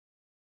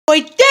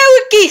Boy,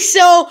 Derek,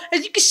 so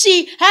as you can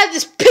see, I have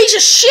this piece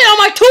of shit on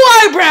my 2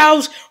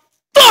 eyebrows.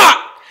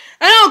 Fuck!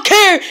 I don't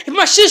care if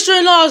my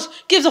sister-in-law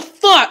gives a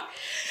fuck.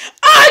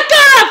 I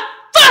got a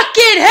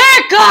fucking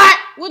haircut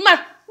with my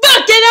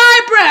fucking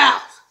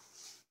eyebrows.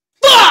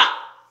 Fuck!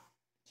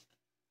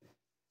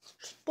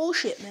 It's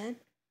bullshit, man. I'm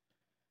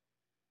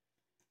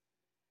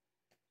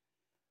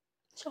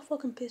so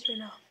fucking pissed right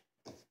now.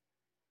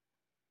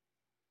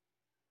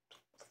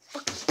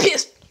 Fucking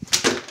pissed.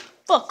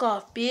 Fuck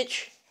off,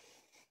 bitch.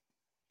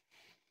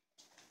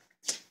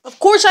 Of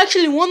course, I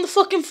actually won the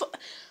fucking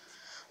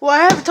well, I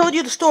haven't told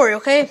you the story,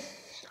 okay?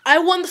 I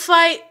won the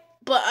fight,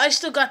 but I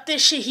still got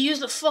this shit. He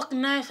used a fucking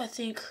knife, I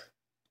think.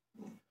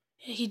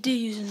 Yeah, he did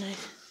use a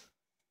knife.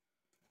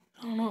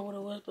 I don't know what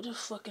it was, but it was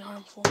fucking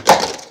harmful.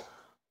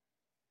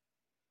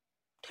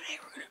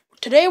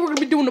 Today we're gonna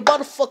be doing the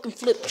bottle fucking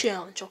flip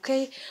challenge,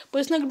 okay? But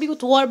it's not gonna be with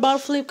the water bottle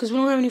flip because we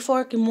don't have any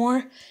fucking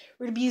more.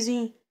 We're gonna be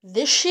using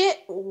this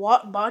shit,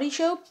 body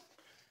soap,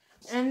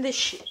 and this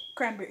shit,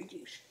 cranberry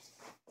juice.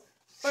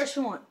 First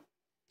one.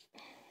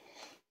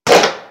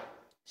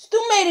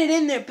 Still made it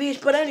in there,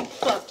 bitch, but I didn't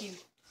fuck you.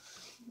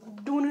 I'm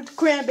doing it with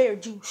cranberry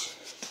juice.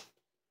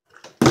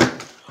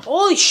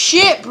 Holy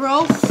shit,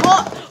 bro.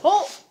 Fuck.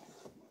 Oh.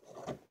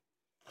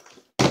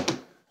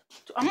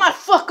 I might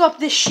fuck up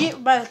this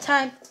shit by the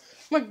time.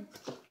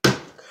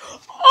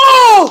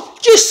 Oh!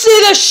 Just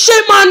see that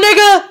shit, my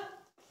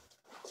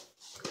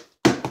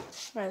nigga?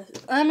 Right,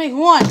 I make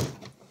one.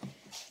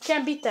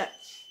 Can't beat that.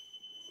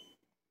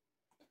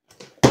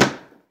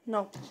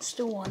 No,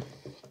 still one.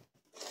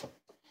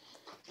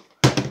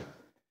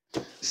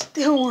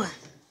 Still one.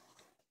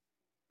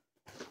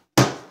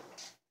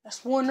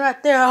 That's one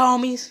right there,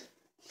 homies.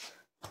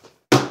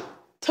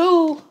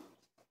 2,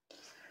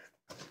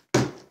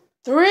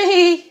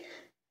 3,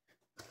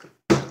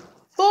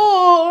 4,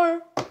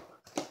 5.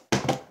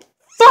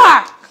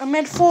 I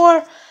meant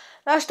 4.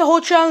 That's the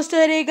whole challenge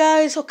today,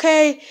 guys.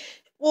 Okay.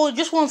 Well,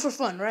 just one for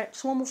fun, right?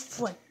 Just one more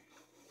for fun.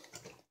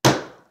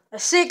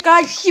 That's it,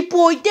 guys. It's your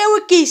boy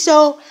Derek.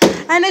 So,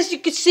 and as you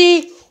can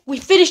see, we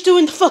finished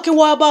doing the fucking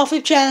wild ball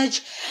flip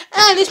challenge,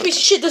 and this piece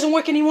of shit doesn't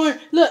work anymore.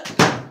 Look.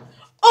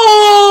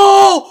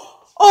 Oh!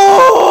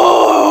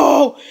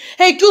 Oh!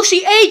 Hey,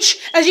 Juicy H,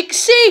 as you can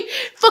see,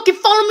 fucking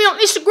follow me on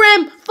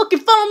Instagram, fucking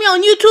follow me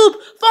on YouTube,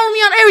 follow me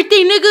on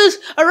everything, niggas.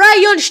 Alright,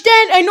 you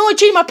understand? I know I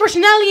changed my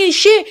personality and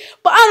shit,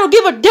 but I don't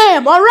give a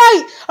damn,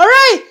 alright?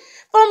 Alright?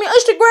 Follow me on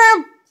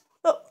Instagram.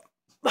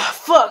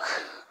 Fuck. I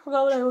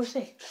forgot what I was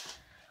saying.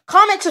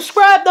 Comment,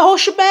 subscribe, the whole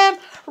shabam.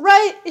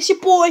 Right? It's your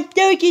boy,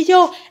 Derek,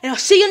 and I'll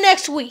see you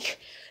next week.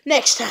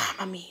 Next time,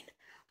 I mean.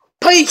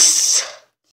 Peace.